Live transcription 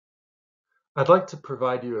I'd like to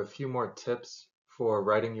provide you a few more tips for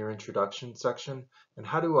writing your introduction section and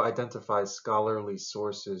how to identify scholarly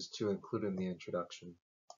sources to include in the introduction.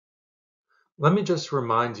 Let me just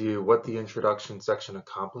remind you what the introduction section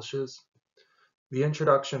accomplishes. The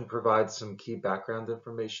introduction provides some key background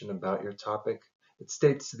information about your topic. It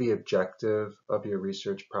states the objective of your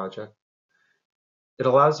research project. It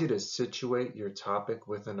allows you to situate your topic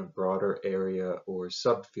within a broader area or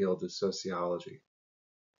subfield of sociology.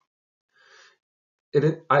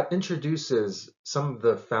 It introduces some of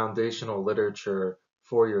the foundational literature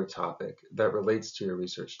for your topic that relates to your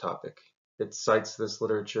research topic. It cites this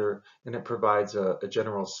literature and it provides a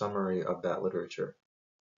general summary of that literature.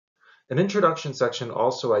 An introduction section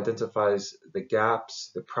also identifies the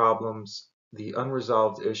gaps, the problems, the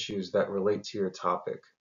unresolved issues that relate to your topic.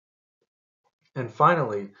 And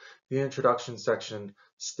finally, the introduction section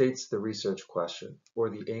states the research question or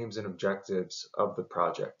the aims and objectives of the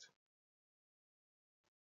project.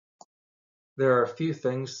 There are a few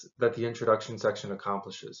things that the introduction section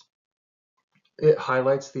accomplishes. It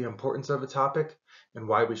highlights the importance of a topic and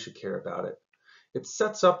why we should care about it. It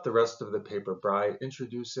sets up the rest of the paper by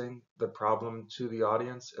introducing the problem to the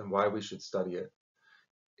audience and why we should study it.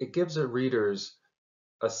 It gives the readers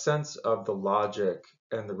a sense of the logic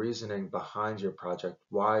and the reasoning behind your project,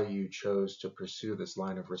 why you chose to pursue this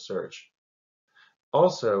line of research.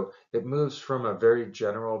 Also, it moves from a very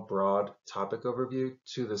general, broad topic overview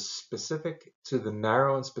to the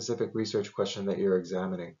narrow and specific research question that you're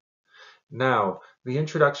examining. Now, the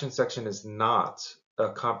introduction section is not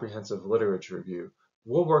a comprehensive literature review.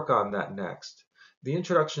 We'll work on that next. The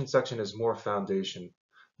introduction section is more foundational.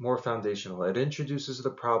 It introduces the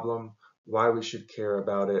problem, why we should care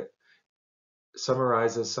about it,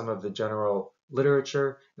 summarizes some of the general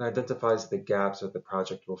literature, and identifies the gaps that the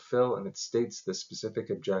project will fill, and it states the specific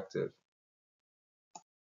objective.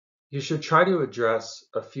 You should try to address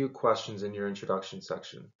a few questions in your introduction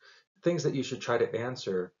section, things that you should try to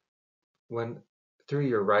answer through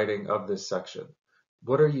your writing of this section.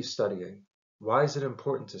 What are you studying? Why is it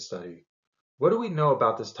important to study? What do we know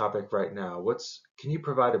about this topic right now? Can you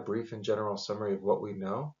provide a brief and general summary of what we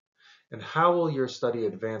know? And how will your study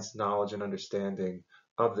advance knowledge and understanding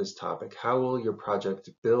of this topic? How will your project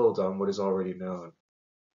build on what is already known?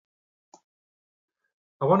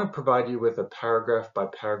 I want to provide you with a paragraph by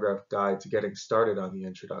paragraph guide to getting started on the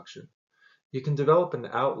introduction. You can develop an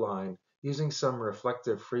outline using some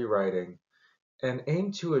reflective free writing and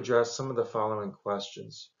aim to address some of the following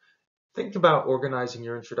questions. Think about organizing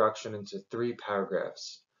your introduction into 3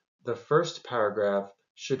 paragraphs. The first paragraph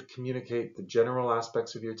should communicate the general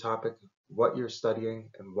aspects of your topic, what you're studying,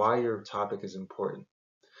 and why your topic is important.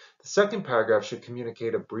 The second paragraph should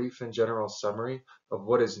communicate a brief and general summary of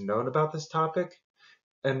what is known about this topic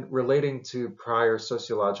and relating to prior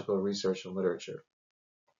sociological research and literature.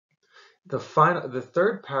 The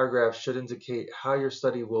third paragraph should indicate how your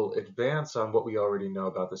study will advance on what we already know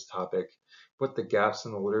about this topic, what the gaps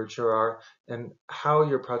in the literature are, and how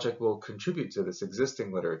your project will contribute to this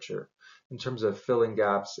existing literature in terms of filling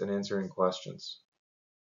gaps and answering questions.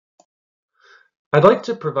 I'd like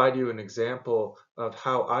to provide you an example of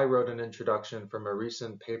how I wrote an introduction from a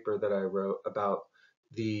recent paper that I wrote about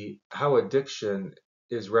how addiction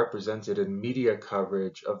is represented in media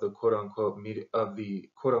coverage of the quote-unquote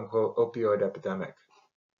opioid epidemic.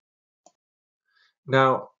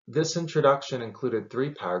 Now, this introduction included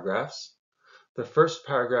 3 paragraphs. The first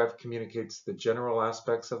paragraph communicates the general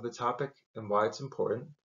aspects of the topic and why it's important.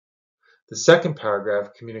 The second paragraph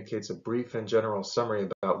communicates a brief and general summary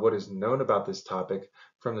about what is known about this topic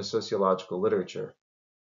from the sociological literature.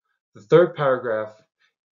 The third paragraph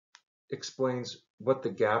explains what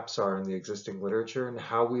the gaps are in the existing literature and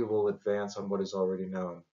how we will advance on what is already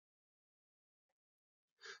known.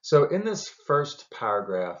 So in this first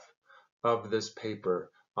paragraph of this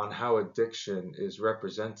paper on how addiction is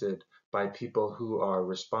represented by people who are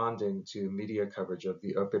responding to media coverage of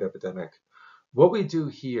the opioid epidemic, what we do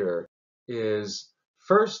here is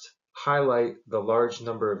first highlight the large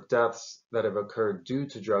number of deaths that have occurred due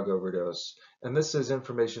to drug overdose, and this is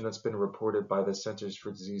information that's been reported by the Centers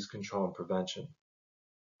for Disease Control and Prevention.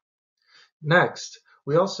 Next,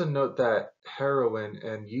 we also note that heroin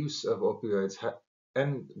and use of opioids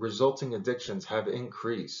and resulting addictions have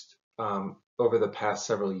increased over the past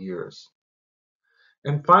several years.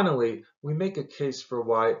 And finally, we make a case for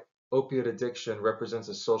why opioid addiction represents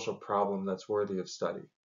a social problem that's worthy of study.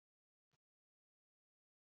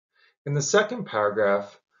 In the second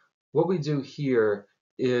paragraph, what we do here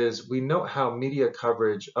is we note how media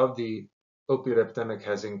coverage of the opioid epidemic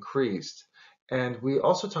has increased, and we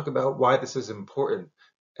also talk about why this is important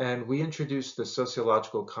and we introduced the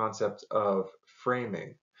sociological concept of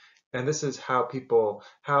framing. And this is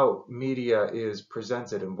how media is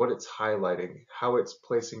presented and what it's highlighting, how it's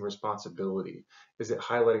placing responsibility. Is it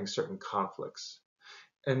highlighting certain conflicts?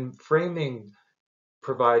 And framing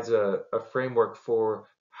provides a framework for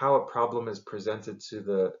how a problem is presented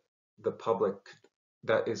to the public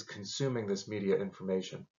that is consuming this media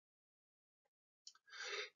information.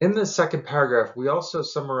 In the second paragraph, we also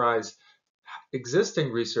summarize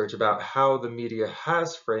existing research about how the media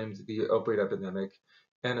has framed the opioid epidemic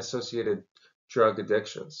and associated drug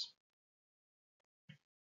addictions.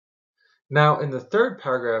 Now, in the third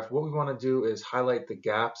paragraph, what we want to do is highlight the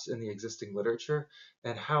gaps in the existing literature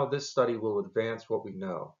and how this study will advance what we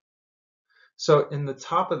know. So in the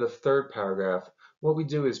top of the third paragraph, what we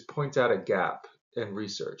do is point out a gap in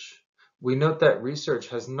research. We note that research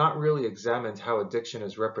has not really examined how addiction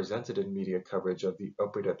is represented in media coverage of the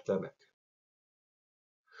opioid epidemic.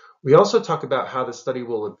 We also talk about how the study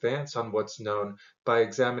will advance on what's known by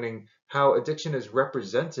examining how addiction is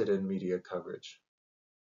represented in media coverage.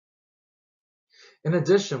 In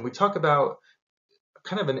addition, we talk about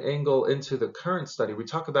kind of an angle into the current study. We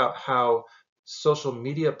talk about how social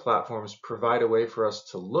media platforms provide a way for us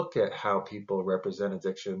to look at how people represent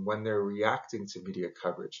addiction when they're reacting to media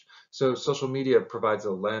coverage. So social media provides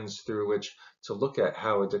a lens through which to look at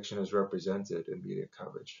how addiction is represented in media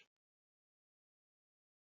coverage.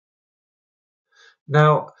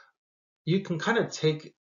 Now, you can kind of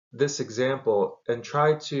take this example and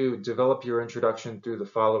try to develop your introduction through the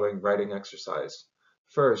following writing exercise.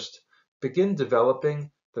 First, begin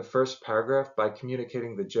developing the first paragraph by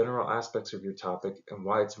communicating the general aspects of your topic and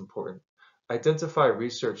why it's important. Identify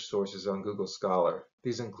research sources on Google Scholar.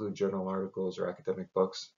 These include journal articles or academic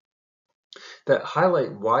books that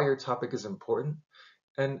highlight why your topic is important,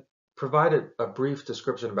 and provide a brief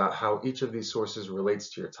description about how each of these sources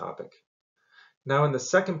relates to your topic. Now, in the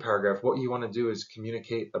second paragraph, what you want to do is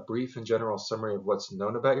communicate a brief and general summary of what's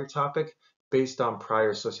known about your topic based on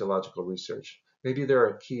prior sociological research. Maybe there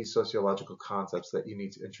are key sociological concepts that you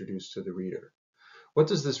need to introduce to the reader. What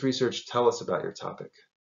does this research tell us about your topic?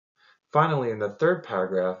 Finally, in the third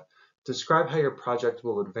paragraph, describe how your project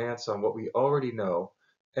will advance on what we already know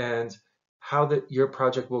and how your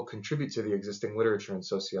project will contribute to the existing literature in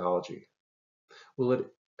sociology. Will it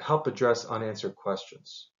help address unanswered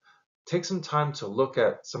questions? Take some time to look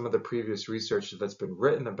at some of the previous research that's been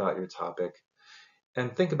written about your topic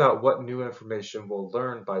and think about what new information we'll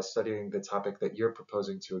learn by studying the topic that you're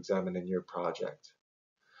proposing to examine in your project.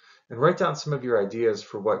 And write down some of your ideas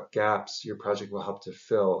for what gaps your project will help to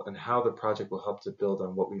fill and how the project will help to build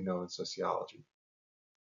on what we know in sociology.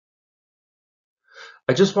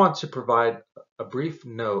 I just want to provide a brief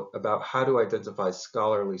note about how to identify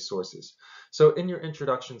scholarly sources. So in your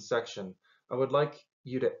introduction section, I would like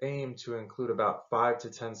you to aim to include about 5 to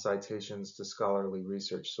 10 citations to scholarly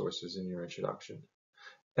research sources in your introduction.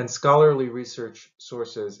 And scholarly research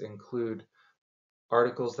sources include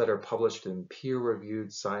articles that are published in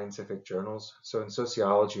peer-reviewed scientific journals. So in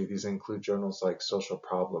sociology, these include journals like Social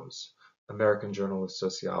Problems, American Journal of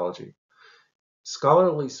Sociology.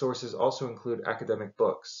 Scholarly sources also include academic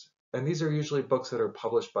books, and these are usually books that are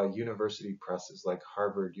published by university presses like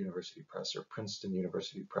Harvard University Press or Princeton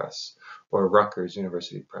University Press or Rutgers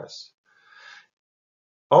University Press.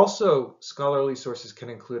 Also, scholarly sources can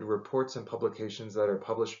include reports and publications that are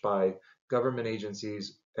published by government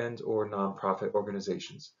agencies and/or nonprofit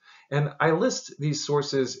organizations. And I list these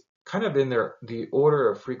sources kind of in the order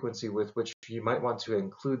of frequency with which you might want to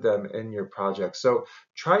include them in your project. So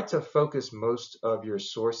try to focus most of your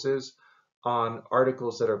sources on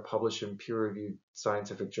articles that are published in peer-reviewed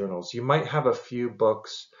scientific journals. You might have a few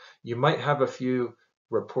books, you might have a few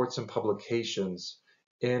reports and publications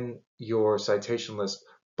in your citation list,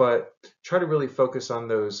 but try to really focus on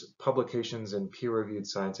those publications in peer-reviewed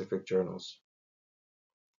scientific journals.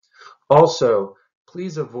 Also,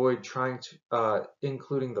 please avoid trying to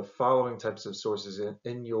including the following types of sources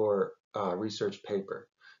in your research paper.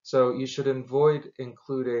 So you should avoid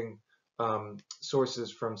including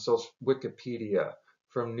sources from Wikipedia,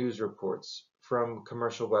 from news reports, from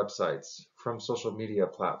commercial websites, from social media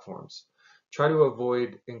platforms. Try to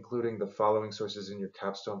avoid including the following sources in your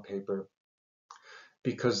capstone paper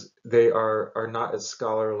because they are not as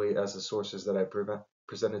scholarly as the sources that I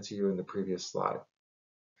presented to you in the previous slide.